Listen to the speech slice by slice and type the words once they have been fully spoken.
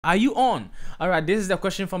Are you on? Alright, this is the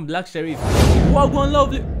question from Black Sherif. Wagwan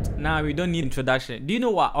lovely. Nah, we don't need introduction. Do you know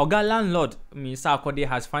what? Oga Landlord, Sarkodie,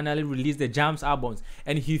 has finally released the Jamz albums,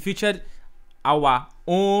 and he featured our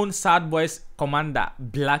own Sad Boys commander,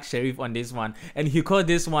 Black Sherif, on this one, and he called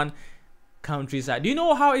this one Countryside. Do you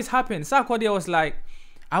know how it happened? Sarkodie was like,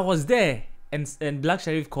 I was there, and Black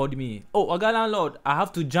Sherif called me. Oh, Oga Landlord, I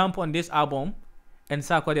have to jump on this album, and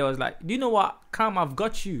Sarkodie was like, do you know what? Come, I've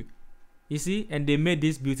got you. You see, and they made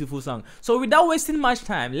this beautiful song. So without wasting much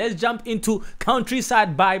time, let's jump into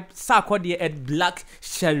Countryside by Sarkodie and Black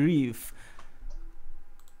Sherif.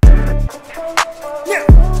 Yeah.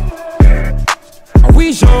 Are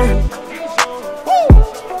we young?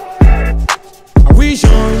 Are we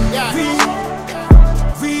young? Yeah.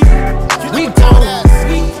 We gone.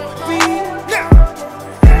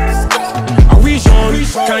 Are we young?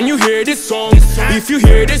 Can you hear this song? If you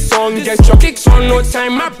hear this song, get your kicks on. No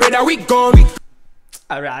time, my brother, we gone.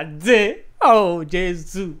 Alright, oh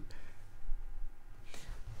Jesus.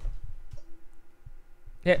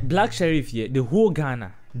 Yeah, Black Sherif here, the whole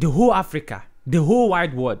Ghana, the whole Africa, the whole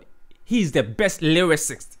wide world. He is the best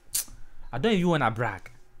lyricist. I don't even wanna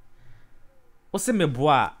brag. Ose me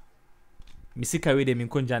boy, misika we de min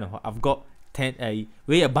konja no. I've got 10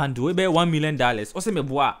 we a band we be $1 million. Ose me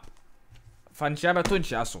boy, fanchaba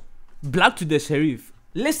tonchaso. Black to the Sherif.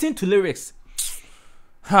 Listen to lyrics.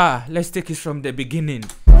 Ha, let's take it from the beginning.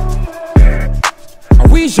 Are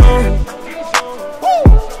we young?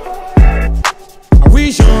 Are we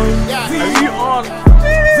young? Are you on?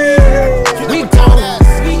 We gone.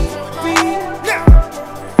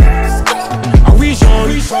 Are we young?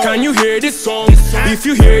 Can you hear this song? If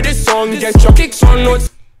you hear this song, get your kicks on. No.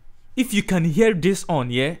 If you can hear this on,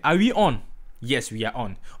 yeah, are we on? Yes, we are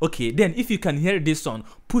on. Okay, then if you can hear this song,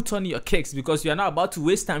 put on your kicks because you are not about to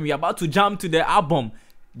waste time. We are about to jump to the album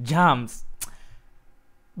Jamz.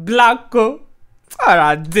 Blacko.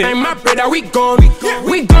 Alright, my brother, we gone.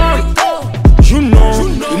 We gone. You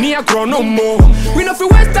know, we need a grow no more. We no feel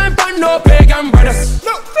waste time for no pagan brothers.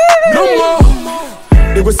 No more.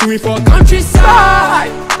 They go see me for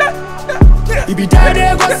countryside. If be there,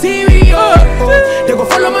 they go see me. They go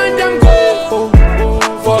follow man them go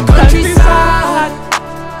for countryside.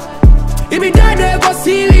 If be there, they go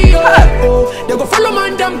see me. They go follow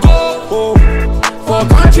man them go for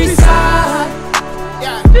countryside.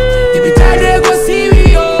 If be there, they go see me.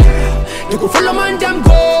 They go follow man them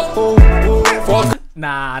go for.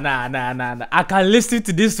 Nah. I can listen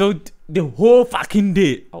to this song the whole fucking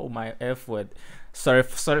day. Oh my F word. Sorry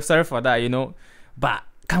for that, you know. But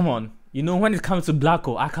come on, you know, when it comes to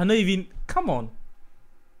Blacko, I cannot even. Come on,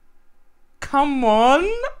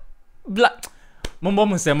 Black.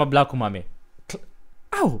 Mama say my Blacko, mommy.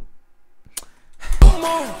 Ow.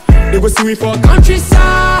 They go see me for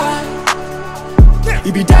countryside.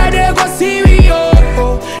 If be there, they go see me.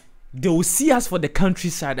 They will see us for the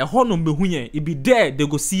countryside. The whole number it be there, they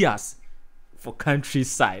go see us for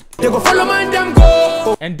countryside. They go follow man them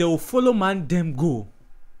go. And they will follow man them go.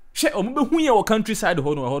 She ombe hunye or countryside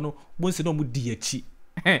hono bonse no mu di achi.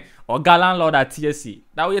 Or Galan Lord at TSC.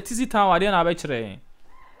 That we TC town wa dey na be kire.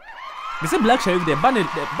 They say Black Sherif they ban the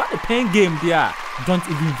pen game there. Don't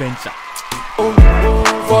even venture.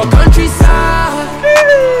 For countryside.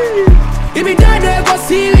 If be there, they go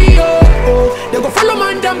see me. They go follow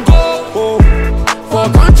man them go for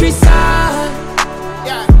countryside.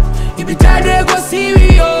 If be there, they go see me.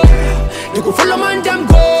 They go follow man them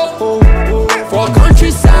go for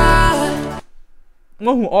countryside.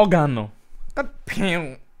 Who organ no? That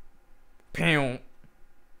pew.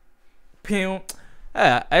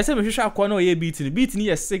 I said me should akwa no ye beat. The beat ni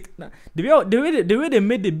is sick. The way they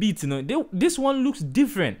made the beat, you know, this one looks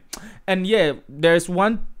different. And yeah, there's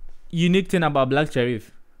one unique thing about Black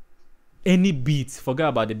Sherif. Any beat, forget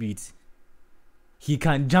about the beat. He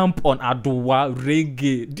can jump on adowa,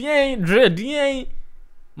 reggae, dien,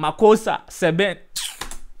 makosa, seben.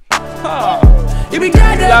 If be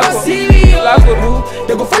there, they go see me.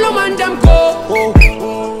 They go follow man them go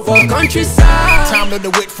for countryside. Time to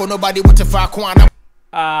wait for nobody with a far corner.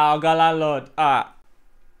 Oga Landlord.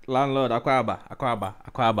 Landlord, Akwaba.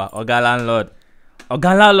 Oga Landlord.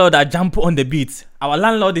 Oga Landlord, I jump on the beat. Our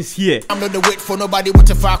landlord is here. I'm not the wait for nobody with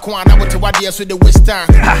a far corner. What to what they so the waste time.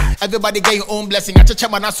 Everybody get your own blessing. I check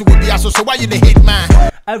my nasu will be so why you the hate man?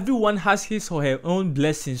 Everyone has his or her own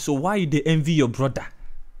blessing. So why you they envy your brother?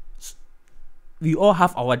 We all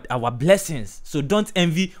have our blessings. So don't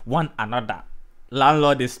envy one another.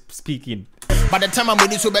 Landlord is speaking. By the time I'm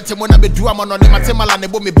ready so better when I be do I'm on them I tell my land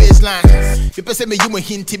about me baseline. People say me you me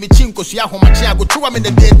hint me chinko so ya ho ma chia go to am in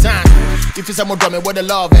the daytime. If it's a more drum what the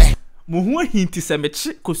love Muhu hinti se me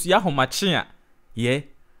chi kosua homachia. Yeah.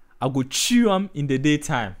 I go chew him in the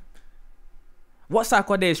daytime. What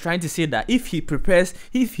Sarkodie is trying to say that if he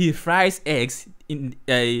fries eggs in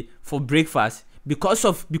for breakfast, because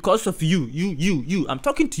of you, I'm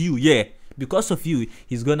talking to you, yeah. Because of you,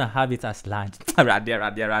 he's gonna have it as lunch. Rade.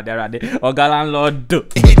 Oga landlord.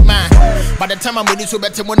 Hitman. By the time I'm ready to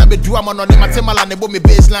bet when I be do I'm on the matemala and me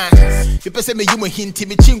baseline. People say me you me hint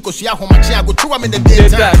me chinko so ya home I go to am in the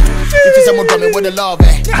daytime. If it's a more dummy with the love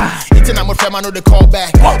it's an I'm friend I know the call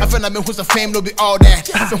back. I feel like me who's a fame no be all that.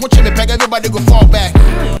 So who me peg everybody go fall back.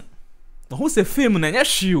 Who's a fame na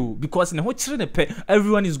you because in the whole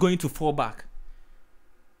everyone is going to fall back.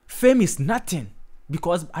 Fame is nothing.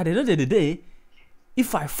 Because at the end of the day,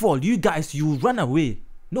 if I fall, you guys, you run away.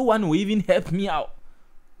 No one will even help me out.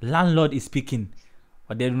 Landlord is speaking.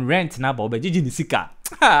 But then rent now, but Gigi Nisika.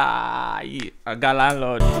 I got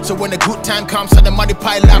landlord. So when the good time comes and the money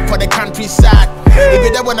pile up for the countryside, if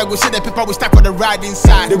you don't wanna go see the people, we start for the ride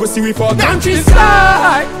inside. They go see we for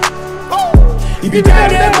countryside. If you die,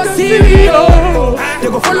 they go see we, oh. They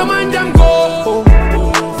go follow man, them go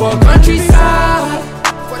for countryside.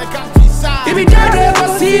 For the countryside. If you die, they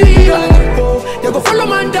go see we, oh. They go follow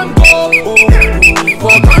man, them go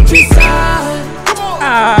for countryside.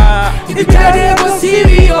 If you die, they go see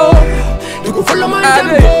we, oh. They go follow man,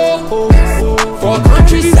 them go for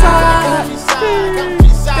countryside.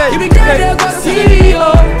 If you die, they go see we,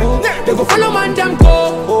 oh. They go follow man, them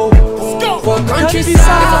go for countryside.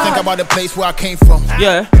 If I think about the place where I came from,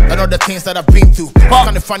 yeah, and all the things that I've been through, it's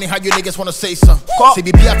kind of funny how you niggas wanna say something. See,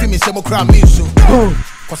 BB, I feel me, say more crowd me soon.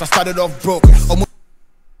 Cause I started off broke.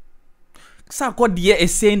 Sarkodie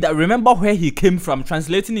is saying that remember where he came from.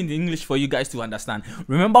 Translating in English for you guys to understand.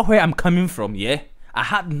 Remember where I'm coming from, yeah? I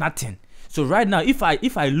had nothing. So right now, if I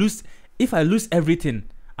lose everything,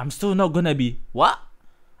 I'm still not gonna be what?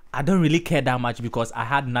 I don't really care that much because I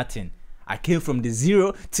had nothing. I came from the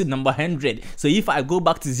 0 to number 100. So if I go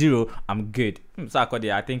back to 0, I'm good.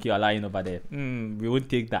 Sarkodie, I think you are lying over there. We won't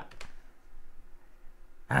take that.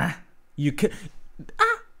 You can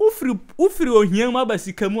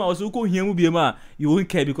you won't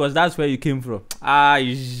care because that's where you came from.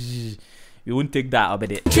 You won't take that over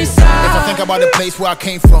there. If I think about the place where I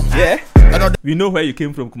came from, yeah, we know where you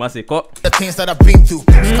came from, Kumase. The things that I've been through,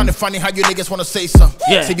 it's kind of funny how you niggas wanna say something.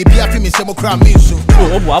 Yeah. See, BB, I feel me, say more crowd me soon.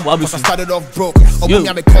 Cause I started off broke. Me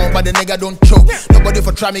me come, but the nigga don't choke. Nobody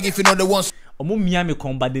for try me if you know the ones. Me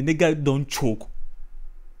come, but the nigga don't choke.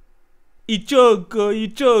 He choke.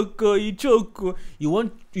 You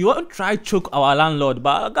won't try choke our landlord,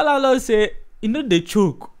 but our landlord say, you know they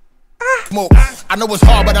choke. Smoke. I know it's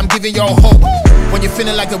hard, but I'm giving y'all hope. When you're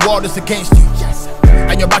feeling like the world is against you,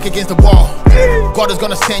 and you're back against the wall, God is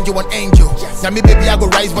gonna send you an angel. Now me, baby, I go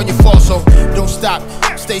rise when you fall, so don't stop,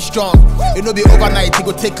 stay strong. It'll be overnight, it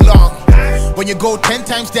go take long. When you go 10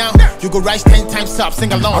 times down, you go rise 10 times up.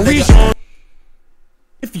 Sing along.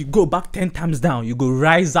 If you go back 10 times down, you go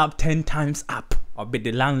rise up 10 times up. I bet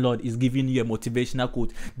the landlord is giving you a motivational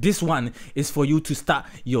quote. This one is for you to start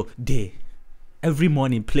your day. Every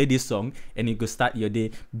morning, play this song and you go start your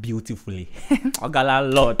day beautifully. Oga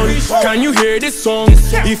landlord. Can you hear this song?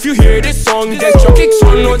 If you hear this song, there's your kicks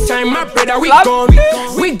on no time, my brother. We gone.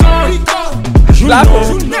 You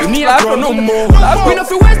know, you need to grow no more. We don't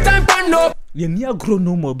feel waste time, but no. You need to grow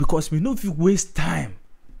no more because we know if you waste time.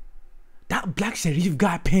 That Black Sherif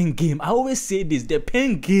guy pen game. I always say this, the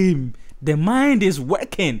pen game, the mind is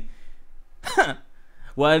working.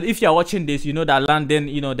 Well, if you're watching this, you know that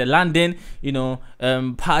the London,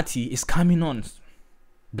 party is coming on.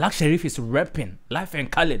 Black Sherif is repping life and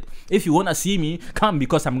colored. If you wanna see me, come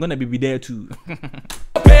because I'm gonna be there too.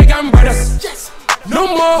 Pagan brothers, yes. No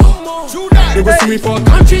more. They will see me for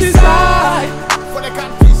countryside. For the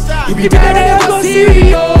countryside. If you die, they go see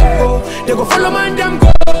me. They go follow man, them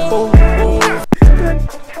go.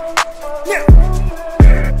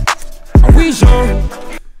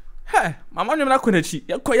 Hey, mama nyam na konechi.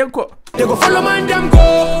 Yanko. They go follow man, them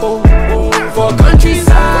go for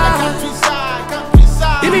countryside.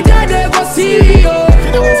 If you die, they go see me. They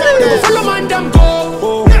go follow man, them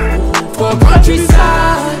go for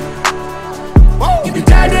countryside. If you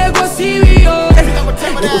die, they go see me. They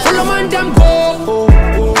go follow man, them go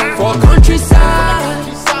for countryside.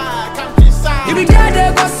 If you die,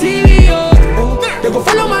 they go see me. They go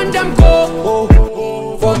follow man, them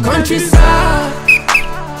go for countryside.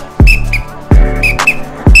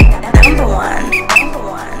 Number one.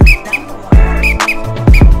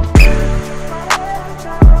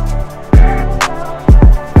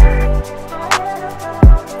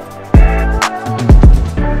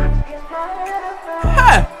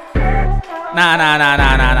 Nah.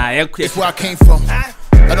 It's where I came from.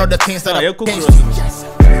 And all the things that I've been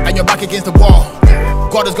through. And your back against the wall.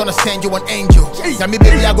 God is gonna send you an angel. Now me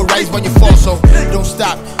baby I go rise when you fall, so don't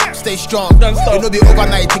stop, stay strong. It'll be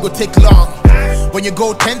overnight, it go take long. When you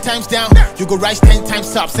go 10 times down, you go rise 10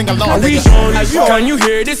 times up. Sing along. Can you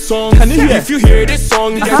hear this song? If you hear this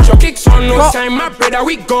song, get your kicks on. No time, my brother,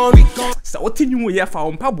 we gone. So what thing you here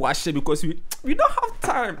for Mpabuashe because we don't have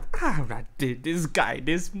time. Ah, right, this guy,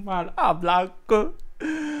 this man, Blanco.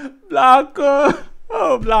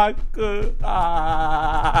 Oh, Blanco.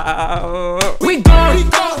 We gone.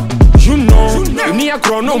 You know, we need a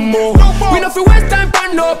grow no more. We know for West time,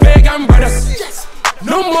 but no pagan brothers.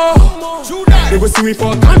 No more. They go see we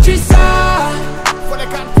for countryside.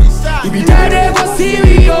 If you die, they go see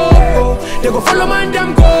we go. They go follow man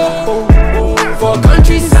them go for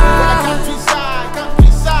countryside.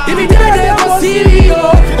 If you die, they go see we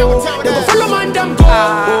go. They go follow man them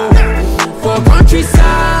go for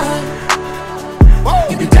countryside.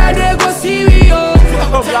 If you die, they go see we go.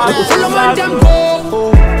 They go follow man them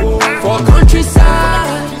go for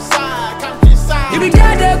countryside. If you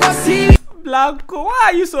die, they go see we. Blanco, why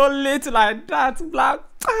are you so late like that, Blanco?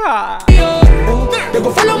 They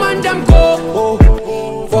go follow man them go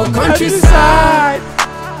for countryside.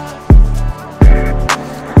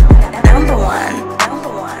 Number one.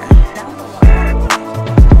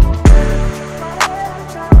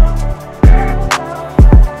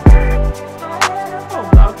 Oh,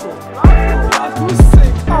 Blanco,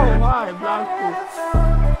 sick. Oh my, Blanco.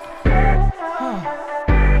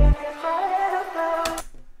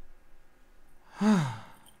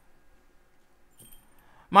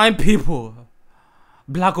 My people,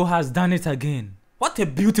 Blanco has done it again. What a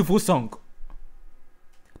beautiful song.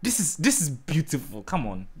 This is beautiful. Come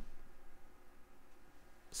on.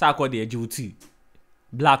 Sarkodie duty.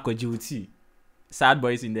 Blanco duty. Sad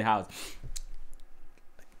boys in the house.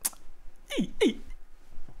 Hey.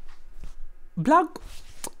 Black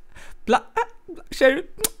Sherif.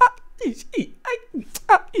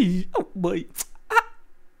 Oh boy.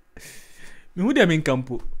 Me who them in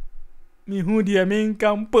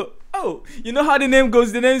campo? Oh, you know how the name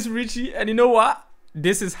goes? The name is Richie, and you know what?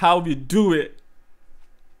 This is how we do it.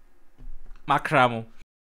 Macramo.